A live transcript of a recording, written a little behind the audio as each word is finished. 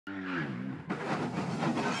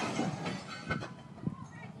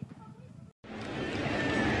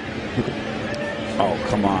Oh,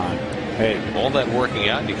 come on. Hey. All that working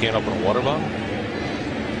out and you can't open a water bottle?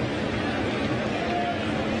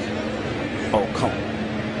 Oh, come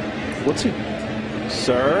on. What's he?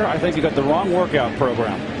 Sir, I think you got the wrong workout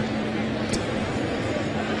program.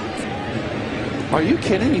 Are you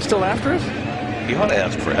kidding? He's still after us? You ought to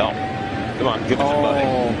ask for help. Come on, give us some money.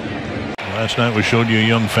 Last night we showed you a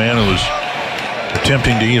young fan who was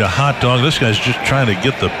attempting to eat a hot dog. This guy's just trying to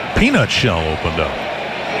get the peanut shell opened up.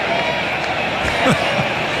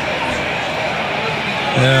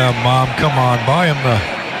 Yeah, Mom, come on. Buy him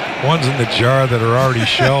the ones in the jar that are already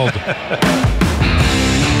shelled.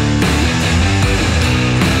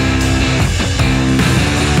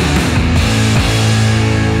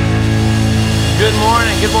 Good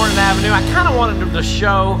morning, Avenue. I kind of wanted to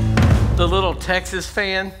show the little Texas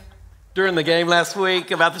fan during the game last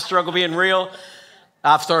week about the struggle being real.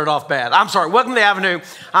 I've started off bad. I'm sorry. Welcome to Avenue.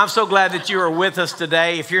 I'm so glad that you are with us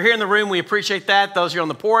today. If you're here in the room, we appreciate that. Those of you on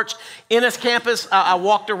the porch. Ennis campus, I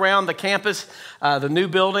walked around the campus, the new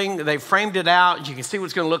building. They framed it out. You can see what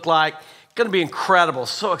it's going to look like. It's going to be incredible.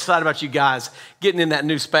 So excited about you guys getting in that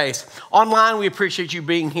new space. Online, we appreciate you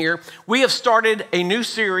being here. We have started a new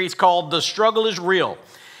series called The Struggle is Real.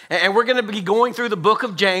 And we're going to be going through the book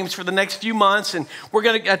of James for the next few months. And we're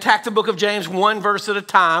going to attack the book of James one verse at a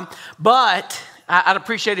time. But I'd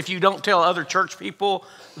appreciate if you don't tell other church people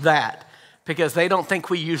that, because they don't think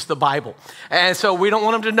we use the Bible. And so we don't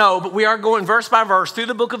want them to know, but we are going verse by verse through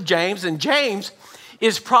the book of James. And James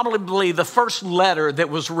is probably the first letter that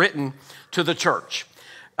was written to the church.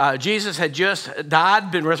 Jesus had just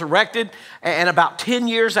died, been resurrected, and about 10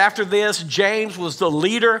 years after this, James was the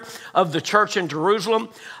leader of the church in Jerusalem.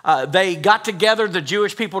 They got together, the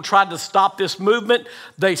Jewish people tried to stop this movement.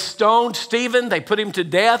 They stoned Stephen, they put him to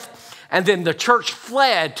death. And then the church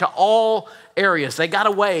fled to all areas. They got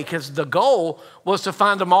away because the goal was to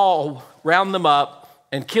find them all, round them up,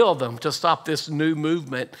 and kill them to stop this new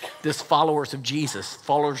movement, this followers of Jesus,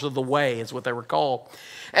 followers of the way is what they were called.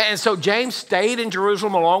 And so James stayed in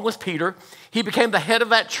Jerusalem along with Peter. He became the head of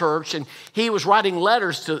that church, and he was writing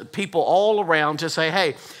letters to people all around to say,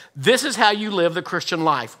 hey, this is how you live the Christian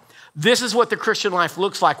life. This is what the Christian life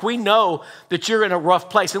looks like. We know that you're in a rough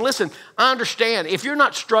place. And listen, I understand if you're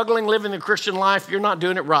not struggling living the Christian life, you're not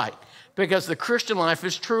doing it right. Because the Christian life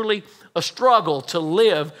is truly a struggle to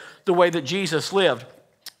live the way that Jesus lived.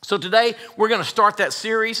 So today we're going to start that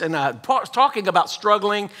series and talking about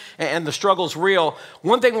struggling and the struggle's real.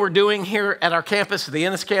 One thing we're doing here at our campus, the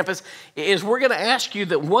Ennis campus, is we're going to ask you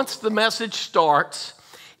that once the message starts,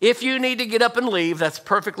 if you need to get up and leave, that's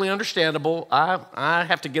perfectly understandable. I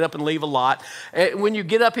have to get up and leave a lot. When you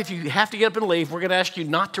get up, if you have to get up and leave, we're going to ask you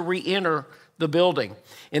not to re-enter the building.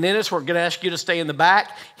 In Ennis, we're going to ask you to stay in the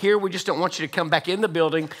back. Here, we just don't want you to come back in the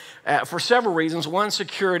building for several reasons. One,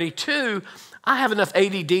 security. Two, I have enough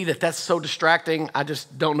ADD that's so distracting, I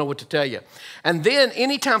just don't know what to tell you. And then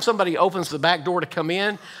anytime somebody opens the back door to come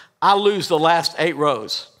in, I lose the last 8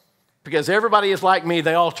 rows. Because everybody is like me,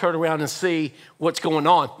 they all turn around and see what's going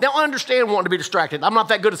on. Now, I understand wanting to be distracted. I'm not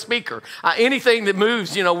that good a speaker. Anything that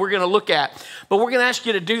moves, we're going to look at. But we're going to ask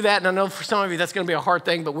you to do that, and I know for some of you that's going to be a hard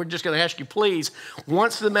thing, but we're just going to ask you, please,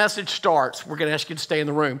 once the message starts, we're going to ask you to stay in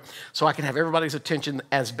the room so I can have everybody's attention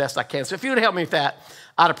as best I can. So if you would help me with that,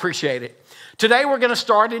 I'd appreciate it. Today, we're going to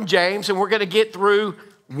start in James, and we're going to get through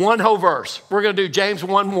one whole verse. We're going to do James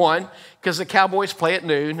 1:1 because the Cowboys play at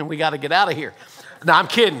noon, and we got to get out of here. No, I'm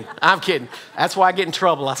kidding. That's why I get in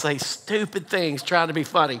trouble. I say stupid things trying to be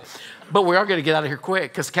funny. But we are going to get out of here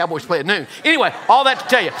quick because the Cowboys play at noon. Anyway, all that to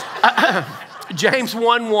tell you. James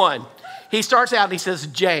 1:1. He starts out and he says,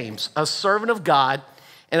 James, a servant of God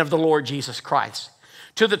and of the Lord Jesus Christ.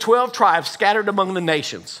 To the 12 tribes scattered among the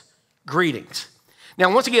nations, greetings.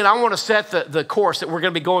 Now, once again, I want to set the course that we're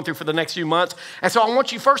going to be going through for the next few months. And so I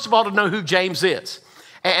want you, first of all, to know who James is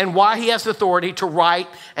and why he has the authority to write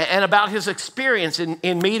and about his experience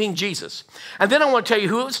in meeting Jesus. And then I want to tell you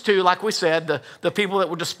who it was to, like we said, the people that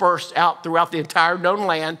were dispersed out throughout the entire known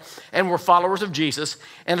land and were followers of Jesus.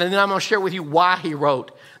 And then I'm going to share with you why he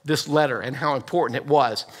wrote this letter and how important it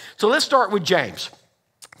was. So let's start with James.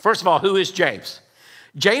 First of all, who is James?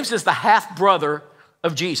 James is the half-brother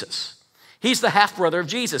of Jesus. He's the half-brother of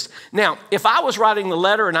Jesus. Now, if I was writing the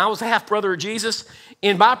letter and I was the half-brother of Jesus,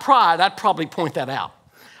 in my pride, I'd probably point that out.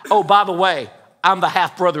 Oh, by the way, I'm the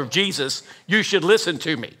half-brother of Jesus. You should listen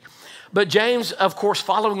to me. But James, of course,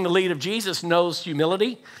 following the lead of Jesus, knows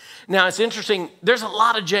humility. Now, it's interesting. There's a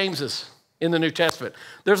lot of Jameses in the New Testament.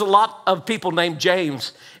 There's a lot of people named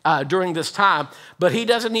James during this time, but he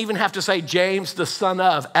doesn't even have to say James, the son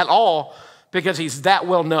of, at all, because he's that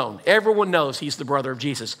well known. Everyone knows he's the brother of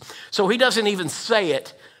Jesus. So he doesn't even say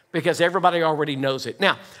it because everybody already knows it.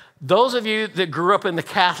 Now, those of you that grew up in the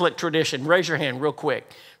Catholic tradition, raise your hand real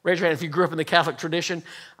quick. Raise your hand if you grew up in the Catholic tradition.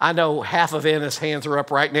 I know half of Ennis' hands are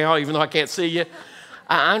up right now, even though I can't see you.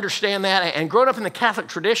 I understand that. And growing up in the Catholic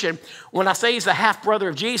tradition, when I say he's the half-brother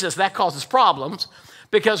of Jesus, that causes problems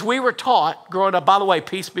because we were taught growing up, by the way,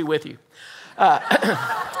 peace be with you.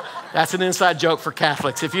 That's an inside joke for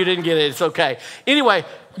Catholics. If you didn't get it, it's okay. Anyway,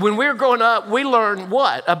 when we were growing up, we learned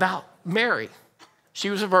what about Mary? She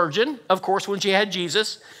was a virgin, of course, when she had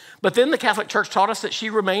Jesus. But then the Catholic Church taught us that she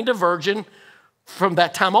remained a virgin from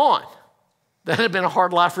that time on. That had been a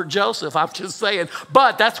hard life for Joseph, I'm just saying.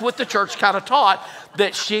 But that's what the church kind of taught,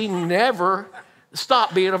 that she never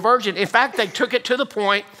stopped being a virgin. In fact, they took it to the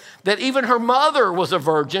point that even her mother was a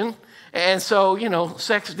virgin. And so,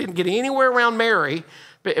 sex didn't get anywhere around Mary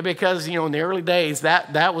because, in the early days,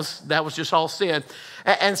 that was just all sin.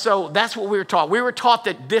 And so that's what we were taught. We were taught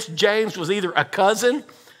that this James was either a cousin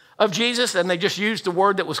of Jesus, and they just used the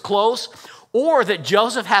word that was close, or that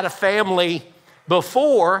Joseph had a family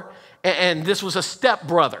before, and this was a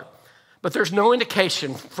stepbrother. But there's no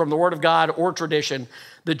indication from the Word of God or tradition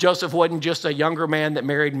that Joseph wasn't just a younger man that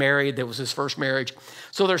married Mary, that was his first marriage.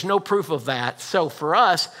 So there's no proof of that. So for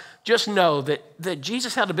us, just know that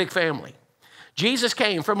Jesus had a big family. Jesus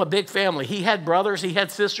came from a big family. He had brothers, he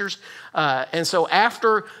had sisters. And so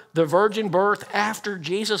after the virgin birth, after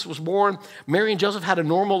Jesus was born, Mary and Joseph had a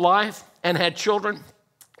normal life and had children.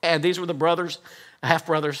 And these were the brothers,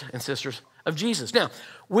 half-brothers and sisters of Jesus. Now,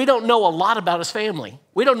 we don't know a lot about his family.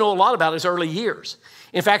 We don't know a lot about his early years.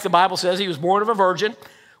 In fact, the Bible says he was born of a virgin.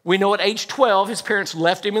 We know at age 12, his parents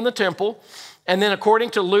left him in the temple. And then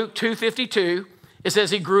according to Luke 2:52, it says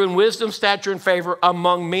he grew in wisdom, stature, and favor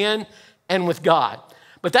among men and with God.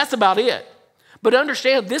 But that's about it. But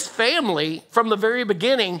understand, this family from the very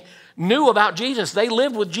beginning knew about Jesus. They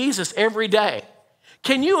lived with Jesus every day.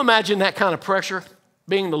 Can you imagine that kind of pressure,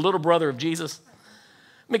 being the little brother of Jesus?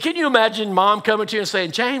 I mean, can you imagine mom coming to you and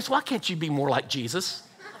saying, James, why can't you be more like Jesus?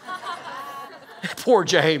 Poor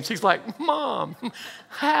James. He's like, Mom,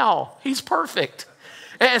 how? He's perfect.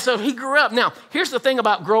 And so he grew up. Now, here's the thing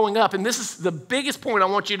about growing up, and this is the biggest point I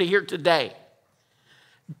want you to hear today.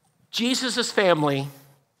 Jesus' family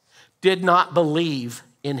did not believe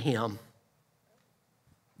in him.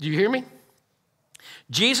 Do you hear me?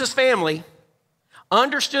 Jesus' family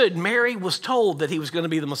understood Mary was told that he was going to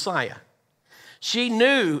be the Messiah. She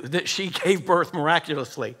knew that she gave birth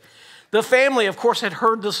miraculously. The family, of course, had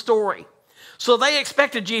heard the story. So they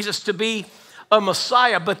expected Jesus to be a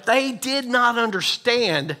Messiah, but they did not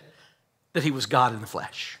understand that he was God in the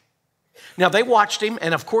flesh. Now, they watched him,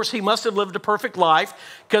 and of course, he must have lived a perfect life,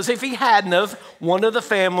 because if he hadn't have, one of the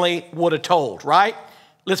family would have told, right?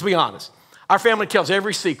 Let's be honest. Our family tells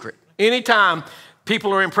every secret. Anytime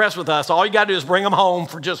people are impressed with us, all you got to do is bring them home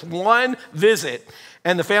for just one visit,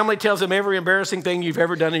 and the family tells them every embarrassing thing you've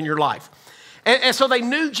ever done in your life. And so they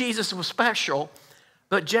knew Jesus was special,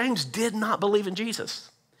 but James did not believe in Jesus.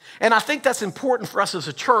 And I think that's important for us as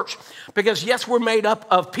a church because, yes, we're made up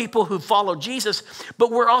of people who follow Jesus,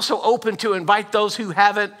 but we're also open to invite those who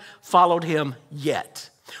haven't followed him yet.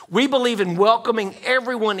 We believe in welcoming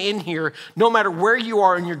everyone in here, no matter where you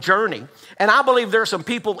are in your journey. And I believe there are some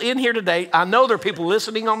people in here today, I know there are people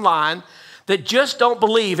listening online, that just don't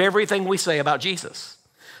believe everything we say about Jesus.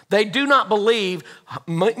 They do not believe,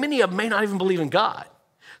 many of them may not even believe in God.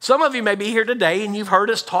 Some of you may be here today and you've heard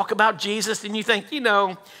us talk about Jesus and you think,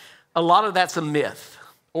 a lot of that's a myth,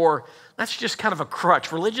 or that's just kind of a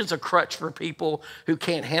crutch. Religion's a crutch for people who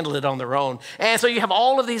can't handle it on their own. And so you have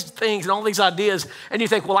all of these things and all these ideas, and you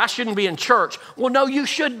think, well, I shouldn't be in church. Well, no, you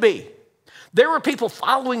should be. There were people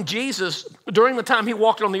following Jesus during the time he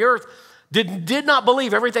walked on the earth did not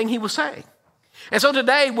believe everything he was saying. And so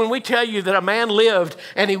today, when we tell you that a man lived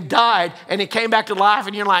and he died and he came back to life,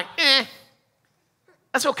 and you're like,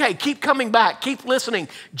 that's okay. Keep coming back. Keep listening.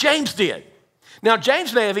 James did. Now,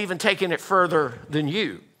 James may have even taken it further than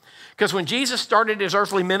you, because when Jesus started his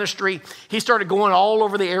earthly ministry, he started going all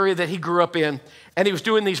over the area that he grew up in, and he was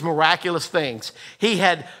doing these miraculous things. He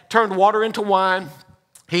had turned water into wine.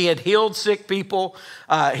 He had healed sick people.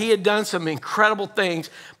 He had done some incredible things,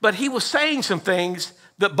 but he was saying some things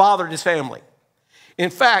that bothered his family. In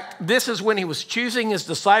fact, this is when he was choosing his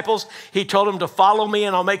disciples. He told them to follow me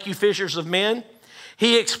and I'll make you fishers of men.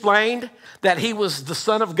 He explained that he was the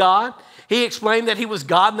Son of God. He explained that he was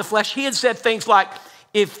God in the flesh. He had said things like,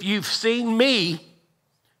 if you've seen me,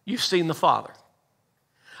 you've seen the Father.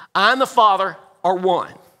 I and the Father are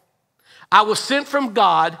one. I was sent from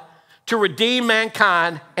God to redeem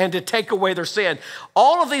mankind and to take away their sin.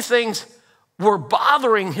 All of these things were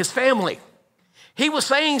bothering his family. He was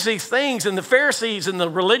saying these things, and the Pharisees and the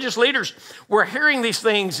religious leaders were hearing these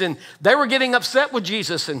things, and they were getting upset with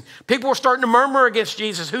Jesus, and people were starting to murmur against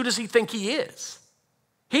Jesus. Who does he think he is?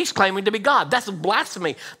 He's claiming to be God. That's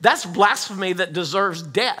blasphemy. That's blasphemy that deserves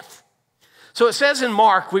death. So it says in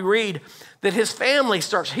Mark, we read that his family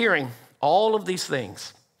starts hearing all of these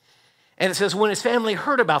things. And it says when his family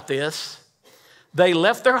heard about this, they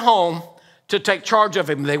left their home to take charge of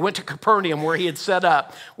him. They went to Capernaum where he had set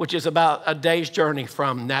up, which is about a day's journey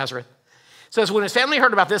from Nazareth. It says when his family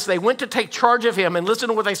heard about this, they went to take charge of him, and listen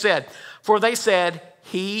to what they said. For they said,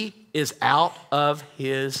 he is out of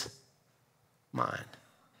his mind.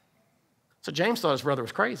 So James thought his brother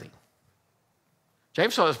was crazy.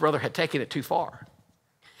 James thought his brother had taken it too far.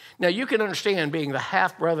 Now you can understand being the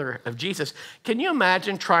half-brother of Jesus. Can you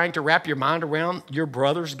imagine trying to wrap your mind around your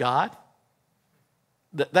brother's God?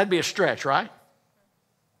 That'd be a stretch, right?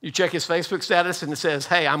 You check his Facebook status and it says,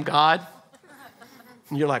 hey, I'm God.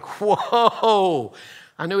 And you're like, whoa.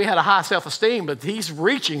 I knew he had a high self-esteem, but he's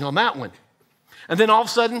reaching on that one. And then all of a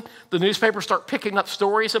sudden, the newspapers start picking up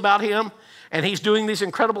stories about him, and he's doing these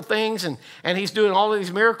incredible things, and he's doing all of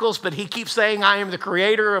these miracles, but he keeps saying, I am the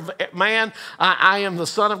creator of man. I am the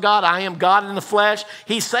Son of God. I am God in the flesh.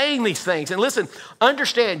 He's saying these things. And listen,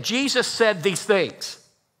 understand, Jesus said these things.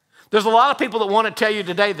 There's a lot of people that want to tell you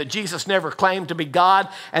today that Jesus never claimed to be God,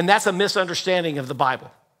 and that's a misunderstanding of the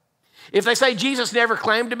Bible. If they say Jesus never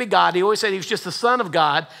claimed to be God, he always said he was just the Son of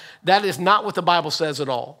God, that is not what the Bible says at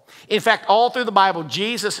all. In fact, all through the Bible,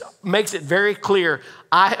 Jesus makes it very clear,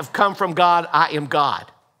 I have come from God, I am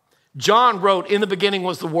God. John wrote, in the beginning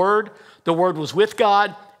was the Word was with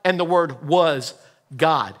God, and the Word was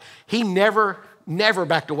God. He never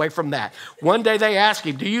backed away from that. One day they asked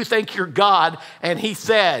him, do you think you're God? And he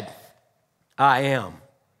said, I am,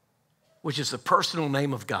 which is the personal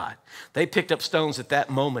name of God. They picked up stones at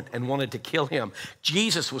that moment and wanted to kill him.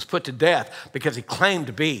 Jesus was put to death because he claimed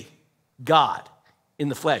to be God in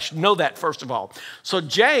the flesh. Know that, first of all. So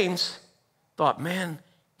James thought, man,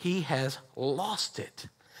 he has lost it.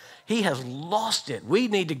 He has lost it. We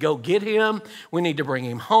need to go get him. We need to bring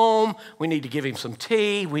him home. We need to give him some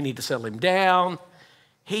tea. We need to settle him down.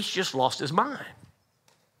 He's just lost his mind.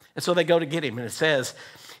 And so they go to get him, and it says,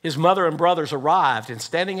 his mother and brothers arrived, and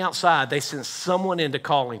standing outside, they sent someone in to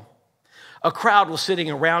call him. A crowd was sitting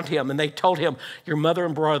around him, and they told him, your mother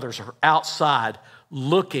and brothers are outside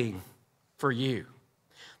looking for you.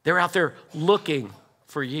 They're out there looking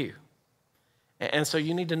for you. And so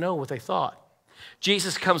you need to know what they thought.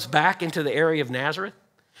 Jesus comes back into the area of Nazareth,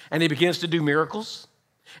 and he begins to do miracles,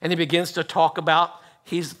 and he begins to talk about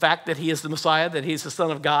the fact that he is the Messiah, that he's the Son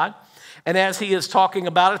of God. And as he is talking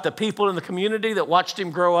about it, the people in the community that watched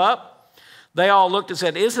him grow up, they all looked and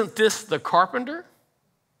said, isn't this the carpenter?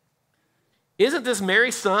 Isn't this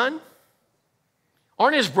Mary's son?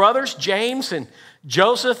 Aren't his brothers, James and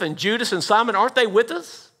Joseph and Judas and Simon, aren't they with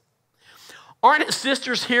us? Aren't his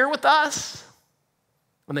sisters here with us?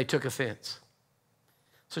 When they took offense.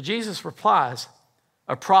 So Jesus replies,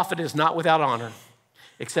 a prophet is not without honor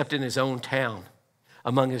except in his own town,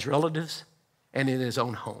 among his relatives, and in his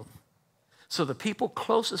own home. So the people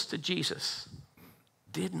closest to Jesus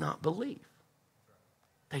did not believe.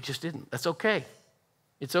 They just didn't. That's okay.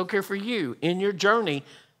 It's okay for you in your journey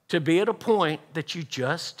to be at a point that you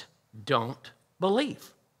just don't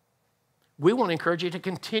believe. We want to encourage you to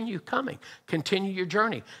continue coming, continue your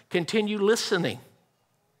journey, continue listening,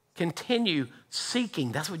 continue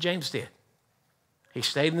seeking. That's what James did. He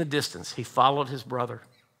stayed in the distance. He followed his brother,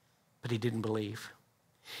 but he didn't believe.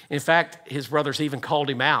 In fact, his brothers even called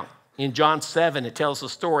him out. In John 7, it tells the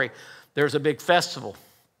story. There's a big festival.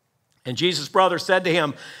 And Jesus' brother said to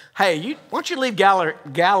him, hey, why don't you leave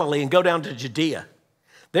Galilee and go down to Judea?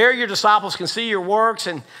 There your disciples can see your works,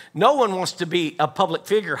 and no one wants to be a public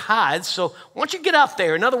figure hides. So why don't you get out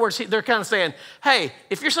there? In other words, they're kind of saying, hey,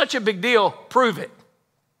 if you're such a big deal, prove it.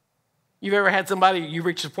 You've ever had somebody, you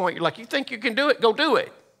reach the point, you're like, you think you can do it? Go do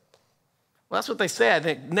it. Well, that's what they said.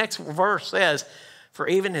 The next verse says, for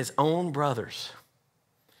even his own brothers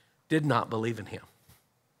did not believe in him.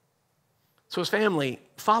 So his family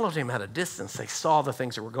followed him at a distance. They saw the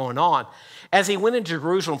things that were going on. As he went into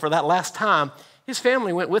Jerusalem for that last time, his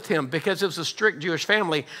family went with him because it was a strict Jewish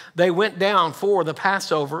family. They went down for the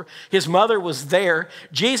Passover. His mother was there.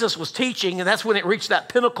 Jesus was teaching, and that's when it reached that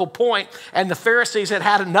pinnacle point, and the Pharisees had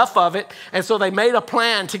had enough of it, and so they made a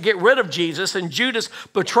plan to get rid of Jesus, and Judas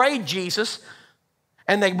betrayed Jesus.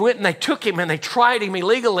 And they went and they took him and they tried him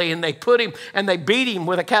illegally, and they put him and they beat him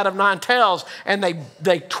with a cat of nine tails, and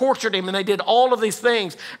they tortured him, and they did all of these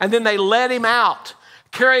things. And then they led him out,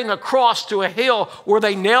 carrying a cross to a hill where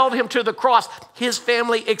they nailed him to the cross. His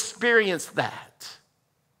family experienced that.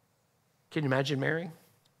 Can you imagine Mary?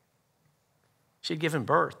 She'd given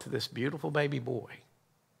birth to this beautiful baby boy.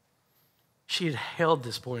 She had held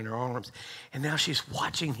this boy in her arms, and now she's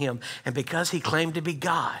watching him. And because he claimed to be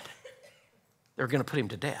God, they're going to put him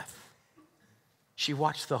to death. She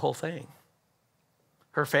watched the whole thing.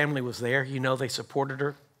 Her family was there. You know, they supported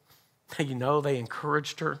her. You know, they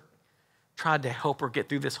encouraged her, tried to help her get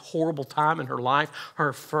through this horrible time in her life.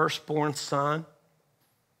 Her firstborn son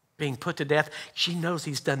being put to death. She knows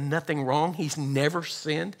he's done nothing wrong. He's never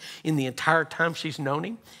sinned in the entire time she's known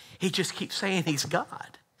him. He just keeps saying he's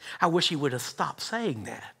God. I wish he would have stopped saying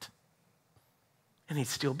that, and he'd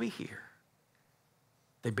still be here.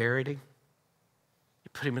 They buried him. They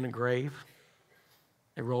put him in a grave.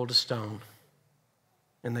 They rolled a stone,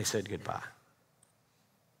 and they said goodbye.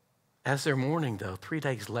 As they're mourning, though, 3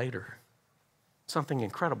 days later, something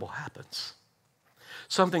incredible happens.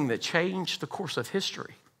 Something that changed the course of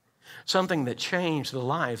history. Something that changed the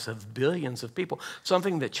lives of billions of people.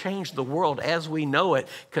 Something that changed the world as we know it,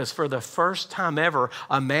 because for the first time ever,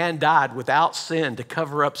 a man died without sin to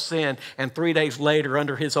cover up sin, and 3 days later,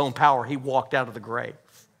 under his own power, he walked out of the grave.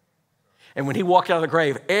 And when he walked out of the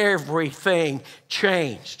grave, everything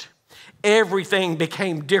changed. Everything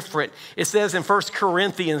became different. It says in 1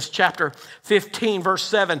 Corinthians chapter 15, verse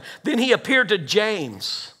 7, then he appeared to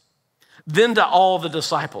James, then to all the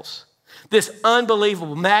disciples. This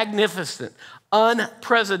unbelievable, magnificent,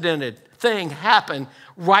 unprecedented thing happened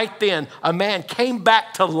right then. A man came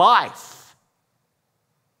back to life.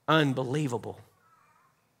 Unbelievable.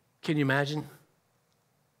 Can you imagine?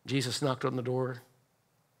 Jesus knocked on the door,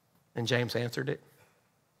 and James answered it.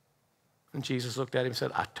 And Jesus looked at him and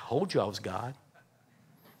said, I told you I was God.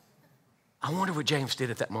 I wonder what James did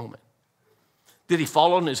at that moment. Did he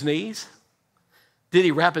fall on his knees? Did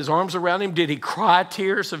he wrap his arms around him? Did he cry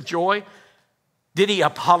tears of joy? Did he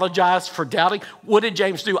apologize for doubting? What did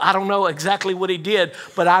James do? I don't know exactly what he did,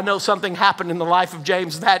 but I know something happened in the life of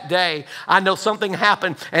James that day. I know something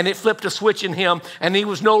happened, and it flipped a switch in him, and he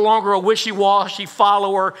was no longer a wishy-washy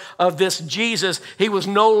follower of this Jesus. He was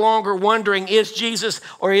no longer wondering, is Jesus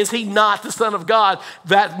or is he not the Son of God?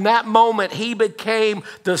 That in that moment, he became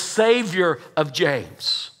the Savior of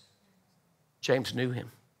James. James knew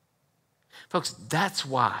him. Folks, that's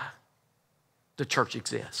why the church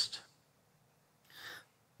exists.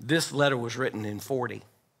 This letter was written in 40.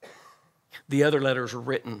 The other letters were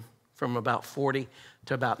written from about 40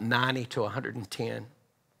 to about 90 to 110.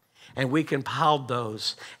 And we compiled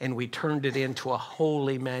those, and we turned it into a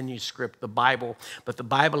holy manuscript, the Bible. But the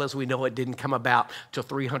Bible, as we know it, didn't come about till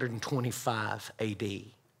 325 AD.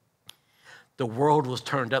 The world was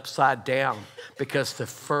turned upside down because the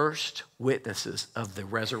first witnesses of the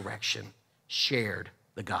resurrection shared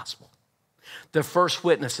the gospel. The first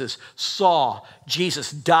witnesses saw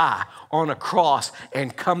Jesus die on a cross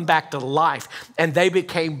and come back to life. And they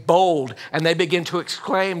became bold, and they began to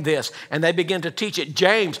exclaim this, and they began to teach it.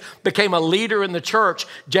 James became a leader in the church.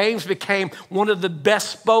 James became one of the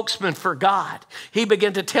best spokesmen for God. He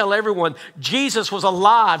began to tell everyone, Jesus was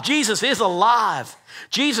alive. Jesus is alive.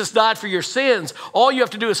 Jesus died for your sins. All you have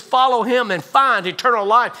to do is follow him and find eternal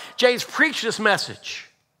life. James preached this message.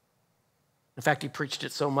 In fact, he preached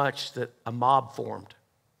it so much that a mob formed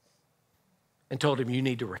and told him, you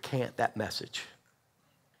need to recant that message.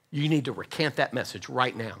 You need to recant that message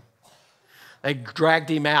right now. They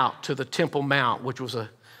dragged him out to the Temple Mount, which was a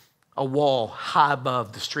wall high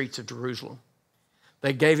above the streets of Jerusalem.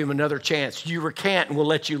 They gave him another chance. You recant and we'll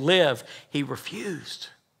let you live. He refused.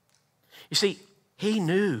 You see, he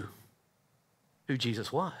knew who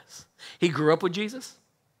Jesus was. He grew up with Jesus.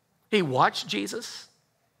 He watched Jesus.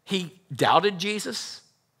 He doubted Jesus,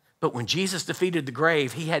 but when Jesus defeated the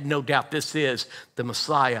grave, he had no doubt this is the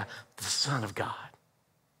Messiah, the Son of God.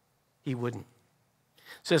 He wouldn't. It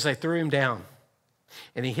says they threw him down,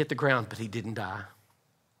 and he hit the ground, but he didn't die.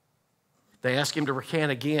 They asked him to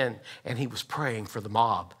recant again, and he was praying for the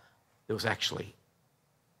mob that was actually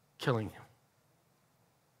killing him.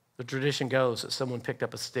 The tradition goes that someone picked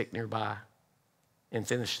up a stick nearby and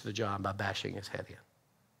finished the job by bashing his head in.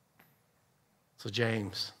 So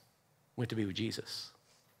James went to be with Jesus.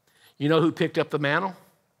 You know who picked up the mantle?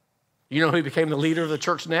 You know who became the leader of the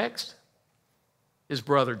church next? His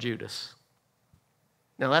brother Judas.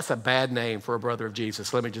 Now that's a bad name for a brother of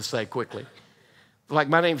Jesus, let me just say quickly. Like,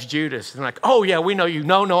 my name's Judas. And like, oh yeah, we know you.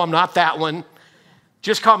 No, I'm not that one.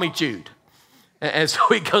 Just call me Jude. And so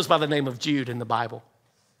he goes by the name of Jude in the Bible.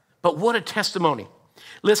 But what a testimony.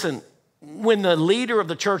 Listen, when the leader of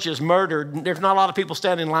the church is murdered, there's not a lot of people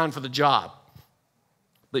standing in line for the job.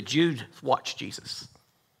 But Jude watched Jesus.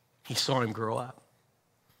 He saw him grow up.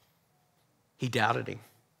 He doubted him.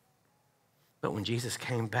 But when Jesus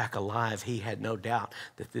came back alive, he had no doubt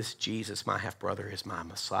that this Jesus, my half-brother, is my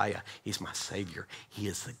Messiah. He's my Savior. He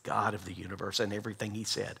is the God of the universe, and everything he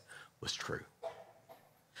said was true.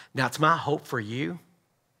 Now, it's my hope for you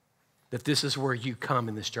that this is where you come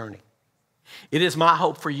in this journey. It is my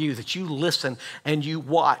hope for you that you listen and you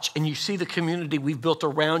watch and you see the community we've built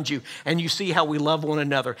around you, and you see how we love one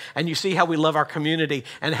another, and you see how we love our community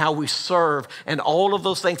and how we serve and all of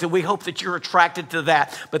those things. And we hope that you're attracted to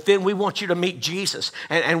that. But then we want you to meet Jesus.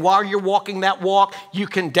 And while you're walking that walk, you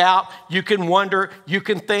can doubt, you can wonder, you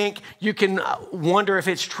can think, you can wonder if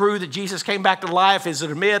it's true that Jesus came back to life. Is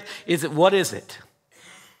it a myth? What is it?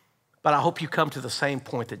 But I hope you come to the same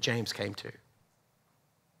point that James came to.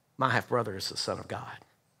 My half-brother is the Son of God,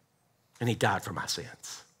 and he died for my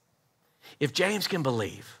sins. If James can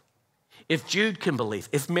believe, if Jude can believe,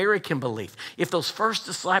 if Mary can believe, if those first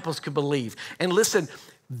disciples could believe, and listen,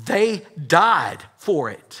 they died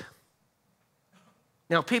for it.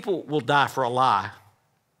 Now, people will die for a lie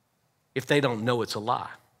if they don't know it's a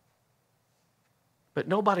lie. But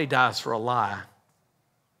nobody dies for a lie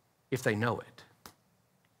if they know it.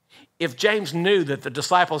 If James knew that the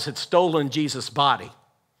disciples had stolen Jesus' body,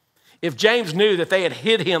 if James knew that they had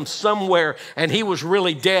hid him somewhere and he was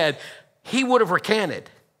really dead, he would have recanted.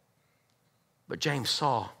 But James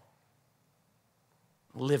saw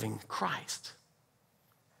living Christ.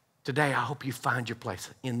 Today, I hope you find your place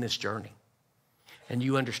in this journey. And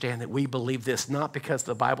you understand that we believe this not because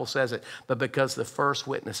the Bible says it, but because the first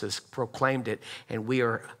witnesses proclaimed it, and we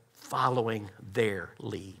are following their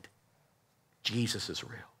lead. Jesus is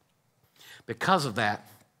real. Because of that,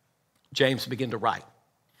 James began to write.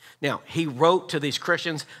 Now, he wrote to these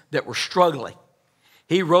Christians that were struggling.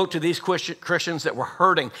 He wrote to these Christians that were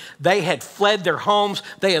hurting. They had fled their homes,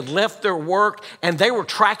 they had left their work, and they were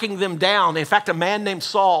tracking them down. In fact, a man named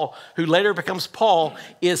Saul, who later becomes Paul,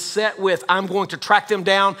 is set with, I'm going to track them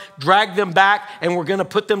down, drag them back, and we're going to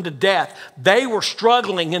put them to death. They were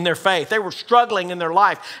struggling in their faith. They were struggling in their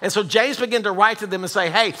life. And so James began to write to them and say,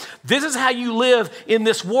 hey, this is how you live in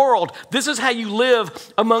this world. This is how you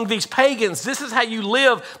live among these pagans. This is how you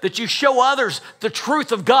live, that you show others the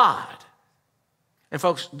truth of God. And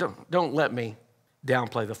folks, don't let me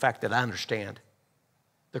downplay the fact that I understand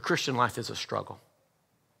the Christian life is a struggle.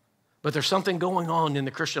 But there's something going on in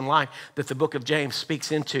the Christian life that the book of James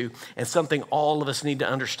speaks into, and something all of us need to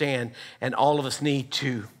understand and all of us need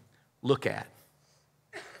to look at.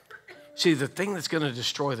 See, the thing that's going to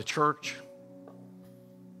destroy the church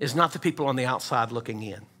is not the people on the outside looking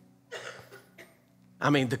in. I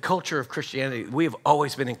mean, the culture of Christianity, we have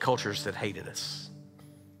always been in cultures that hated us.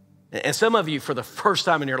 And some of you, for the first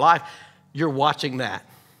time in your life, you're watching that.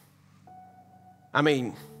 I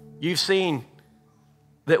mean, you've seen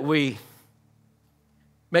that we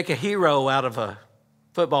make a hero out of a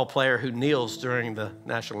football player who kneels during the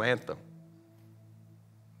national anthem.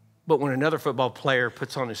 But when another football player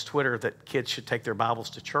puts on his Twitter that kids should take their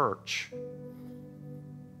Bibles to church,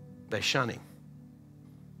 they shun him.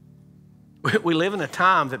 We live in a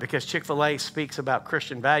time that because Chick-fil-A speaks about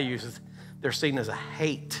Christian values, they're seen as a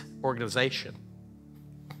hate organization.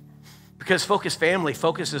 Because Focus Family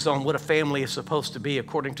focuses on what a family is supposed to be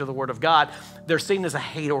according to the Word of God, they're seen as a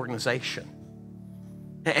hate organization.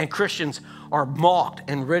 And Christians are mocked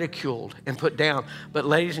and ridiculed and put down. But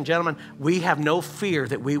ladies and gentlemen, we have no fear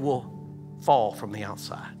that we will fall from the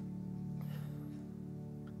outside.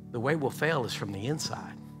 The way we'll fail is from the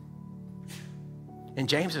inside. And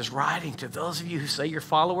James is writing to those of you who say you're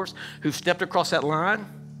followers, who've stepped across that line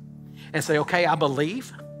and say, okay, I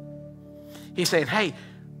believe. He's saying, hey,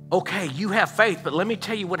 okay, you have faith, but let me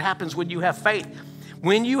tell you what happens when you have faith.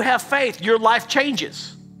 When you have faith, your life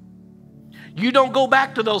changes. You don't go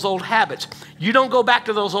back to those old habits. You don't go back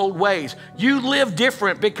to those old ways. You live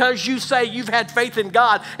different because you say you've had faith in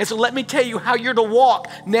God. And so let me tell you how you're to walk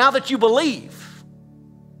now that you believe.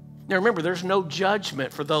 Now remember, there's no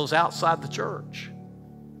judgment for those outside the church.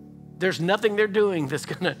 There's nothing they're doing that's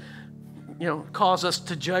going to cause us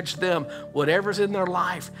to judge them. Whatever's in their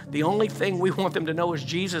life, the only thing we want them to know is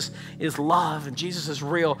Jesus is love and Jesus is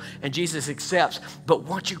real and Jesus accepts. But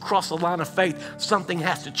once you cross the line of faith, something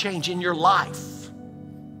has to change in your life.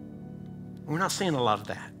 We're not seeing a lot of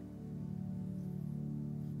that.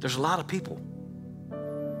 There's a lot of people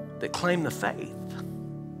that claim the faith,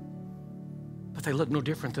 but they look no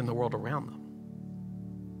different than the world around them.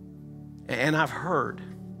 And I've heard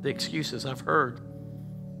the excuses. I've heard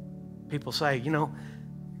people say,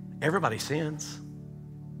 everybody sins.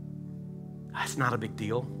 That's not a big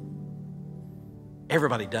deal.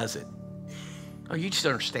 Everybody does it. Oh, you just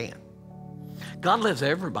don't understand. God loves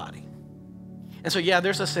everybody. And so, yeah,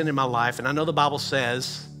 there's a sin in my life, and I know the Bible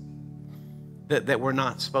says that we're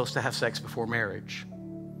not supposed to have sex before marriage.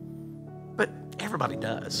 But everybody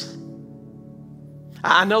does.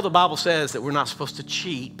 I know the Bible says that we're not supposed to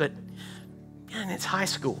cheat, but man, it's high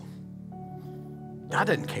school. God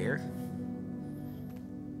doesn't care.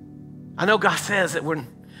 I know God says that we're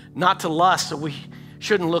not to lust, so we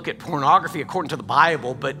shouldn't look at pornography according to the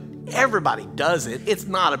Bible, but everybody does it. It's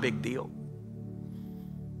not a big deal.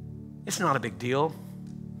 It's not a big deal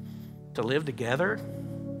to live together.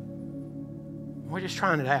 We're just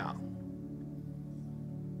trying it out.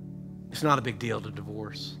 It's not a big deal to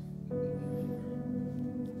divorce.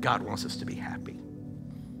 God wants us to be happy.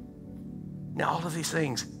 Now, all of these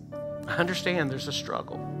things, I understand there's a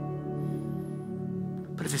struggle.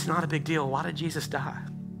 But if it's not a big deal, why did Jesus die?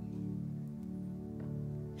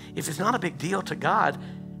 If it's not a big deal to God,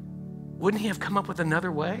 wouldn't he have come up with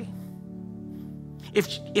another way?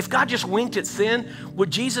 If God just winked at sin,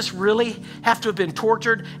 would Jesus really have to have been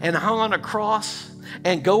tortured and hung on a cross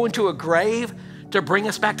and go into a grave to bring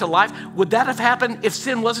us back to life? Would that have happened if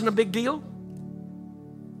sin wasn't a big deal?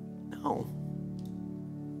 No.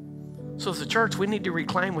 So as a church, we need to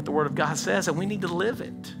reclaim what the Word of God says, and we need to live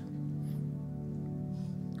it.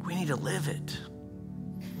 We need to live it.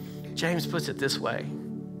 James puts it this way.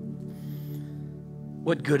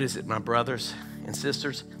 What good is it, my brothers and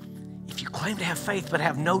sisters, if you claim to have faith but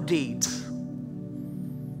have no deeds?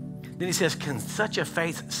 Then he says, can such a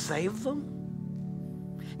faith save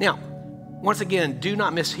them? Now, once again, do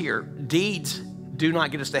not mishear. Deeds do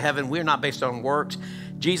not get us to heaven. We're not based on works.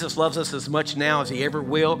 Jesus loves us as much now as he ever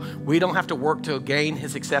will. We don't have to work to gain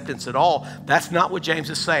his acceptance at all. That's not what James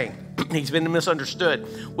is saying. He's been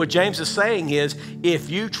misunderstood. What James is saying is, if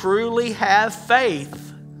you truly have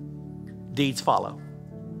faith, deeds follow.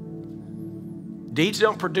 Deeds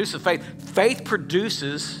don't produce a faith. Faith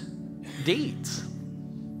produces deeds.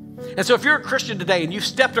 And so if you're a Christian today and you've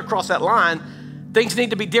stepped across that line, things need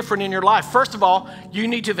to be different in your life. First of all, you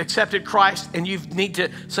need to have accepted Christ, and you need to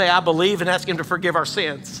say, I believe, and ask him to forgive our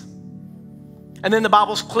sins. And then the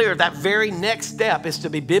Bible's clear. That very next step is to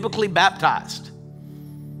be biblically baptized.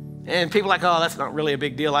 And people are like, oh, that's not really a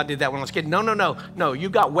big deal. I did that when I was a kid. No, you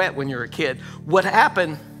got wet when you were a kid. What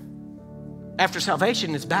happened after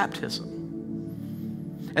salvation is baptism.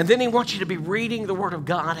 And then he wants you to be reading the Word of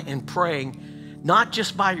God and praying, not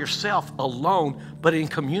just by yourself alone, but in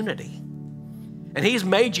community. And he's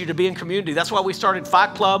made you to be in community. That's why we started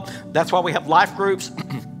Fight Club. That's why we have life groups.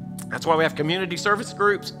 That's why we have community service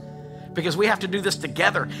groups, because we have to do this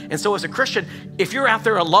together. And so as a Christian, if you're out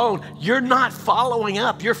there alone, you're not following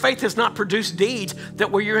up. Your faith has not produced deeds that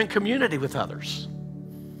where you're in community with others.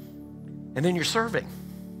 And then you're serving.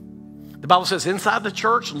 The Bible says inside the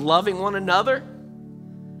church, loving one another.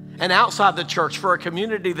 And outside the church, for a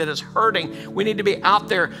community that is hurting, we need to be out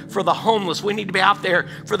there for the homeless. We need to be out there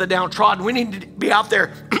for the downtrodden. We need to be out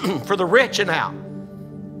there for the rich and out.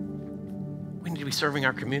 We need to be serving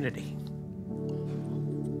our community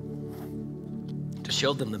to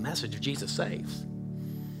show them the message of Jesus saves.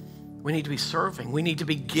 We need to be serving. We need to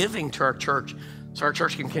be giving to our church so our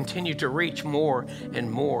church can continue to reach more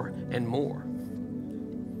and more and more.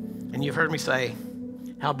 And you've heard me say,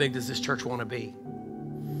 how big does this church want to be?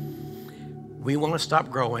 We want to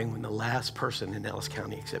stop growing when the last person in Ellis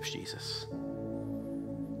County accepts Jesus.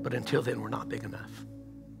 But until then, we're not big enough.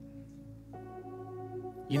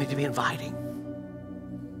 You need to be inviting.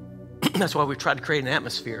 That's why we tried to create an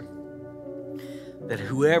atmosphere that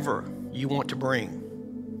whoever you want to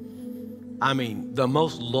bring, I mean, the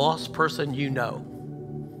most lost person you know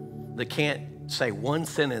that can't say one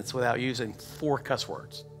sentence without using 4 cuss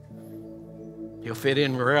words. He'll fit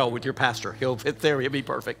in real with your pastor. He'll fit there. He'll be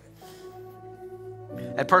perfect.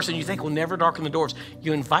 That person you think will never darken the doors,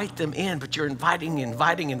 you invite them in, but you're inviting.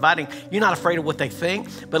 You're not afraid of what they think.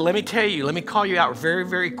 But let me tell you, let me call you out very,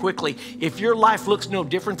 very quickly. If your life looks no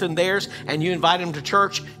different than theirs and you invite them to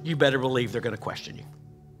church, you better believe they're going to question you.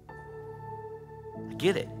 I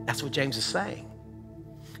get it. That's what James is saying.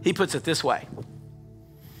 He puts it this way.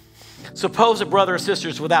 Suppose a brother or sister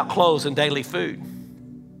is without clothes and daily food.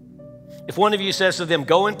 If one of you says to them,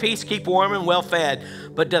 go in peace, keep warm and well fed,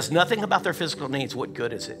 but does nothing about their physical needs, what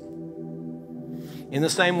good is it? In the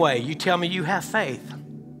same way, you tell me you have faith,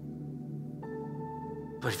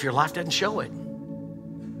 but if your life doesn't show it,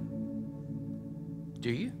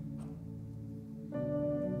 do you?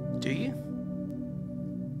 Do you?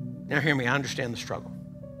 Now hear me, I understand the struggle.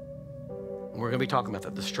 And we're going to be talking about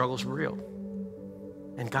that. The struggle's real.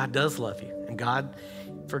 And God does love you. And God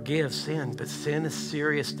forgives sin, but sin is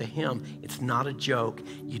serious to him. It's not a joke.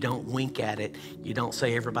 You don't wink at it. You don't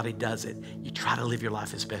say everybody does it. You try to live your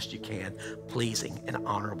life as best you can, pleasing and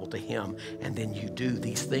honorable to him. And then you do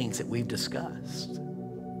these things that we've discussed.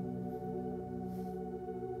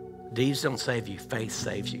 Deeds don't save you. Faith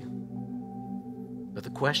saves you. But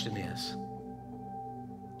the question is,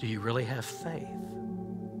 do you really have faith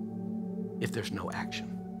if there's no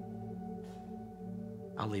action?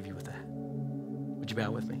 I'll leave you with that. Would you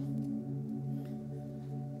bow with me?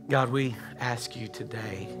 God, we ask you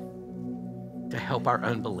today to help our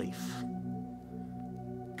unbelief.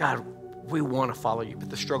 God, we want to follow you, but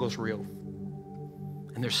the struggle's real.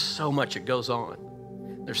 And there's so much that goes on.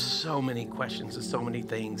 There's so many questions and so many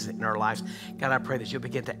things in our lives. God, I pray that you'll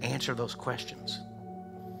begin to answer those questions.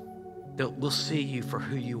 That we'll see you for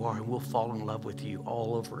who you are and we'll fall in love with you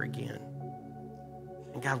all over again.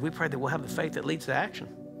 And God, we pray that we'll have the faith that leads to action.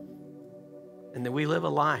 And that we live a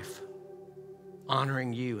life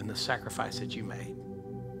honoring you and the sacrifice that you made.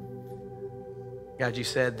 God, you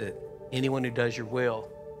said that anyone who does your will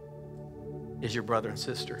is your brother and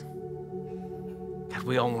sister. God,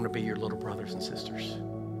 we all want to be your little brothers and sisters.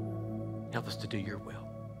 Help us to do your will.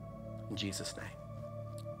 In Jesus' name,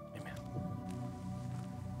 amen.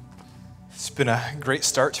 It's been a great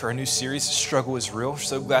start to our new series, Struggle is Real.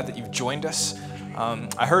 So glad that you've joined us.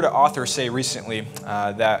 I heard an author say recently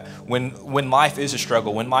that when life is a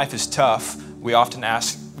struggle, when life is tough, we often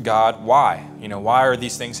ask God, why? Why are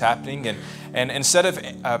these things happening? And instead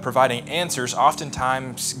of providing answers,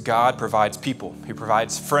 oftentimes God provides people. He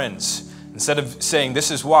provides friends. Instead of saying this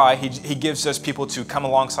is why, he gives us people to come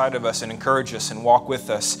alongside of us and encourage us and walk with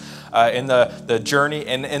us in the journey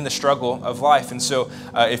and in the struggle of life. And so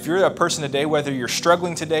if you're a person today, whether you're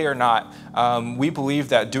struggling today or not, we believe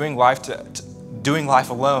that doing life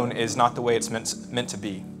alone is not the way it's meant to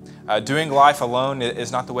be. Doing life alone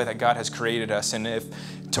is not the way that God has created us. And if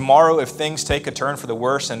things take a turn for the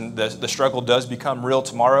worse and the struggle does become real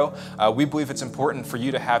tomorrow, we believe it's important for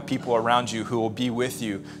you to have people around you who will be with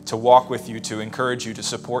you, to walk with you, to encourage you, to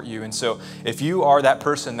support you. And so if you are that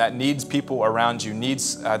person that needs people around you,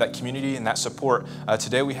 needs that community and that support,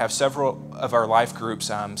 today we have several of our life groups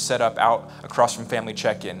set up out across from Family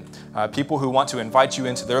Check-In. People who want to invite you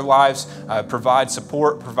into their lives, provide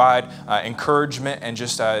support, provide encouragement, and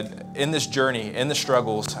just in this journey, in the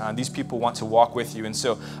struggles, these people want to walk with you. And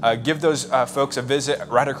so give those folks a visit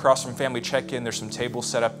right across from Family Check-In. There's some tables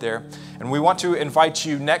set up there. And we want to invite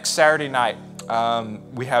you next Saturday night.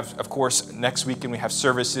 We have, of course, next weekend we have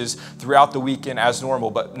services throughout the weekend as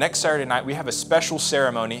normal. But next Saturday night we have a special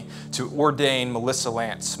ceremony to ordain Melissa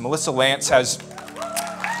Lance. Melissa Lance has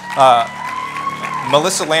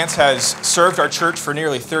served our church for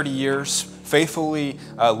nearly 30 years. Faithfully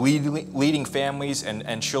leading families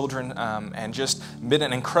and children, and just been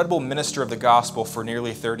an incredible minister of the gospel for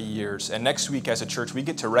nearly 30 years. And next week as a church, we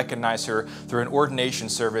get to recognize her through an ordination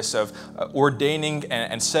service of ordaining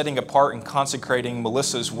and setting apart and consecrating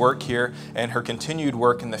Melissa's work here and her continued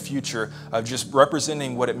work in the future of just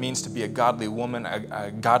representing what it means to be a godly woman,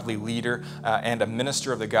 a godly leader, and a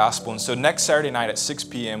minister of the gospel. And so next Saturday night at 6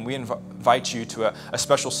 p.m., we invite you to a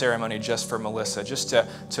special ceremony just for Melissa, just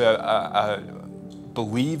to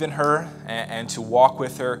believe in her and to walk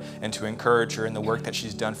with her and to encourage her in the work that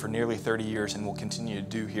she's done for nearly 30 years and will continue to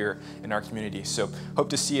do here in our community. So hope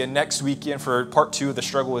to see you next weekend for part 2 of The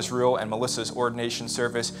Struggle is Real and Melissa's ordination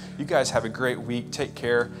service. You guys have a great week. Take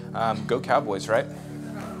care. Go Cowboys, right?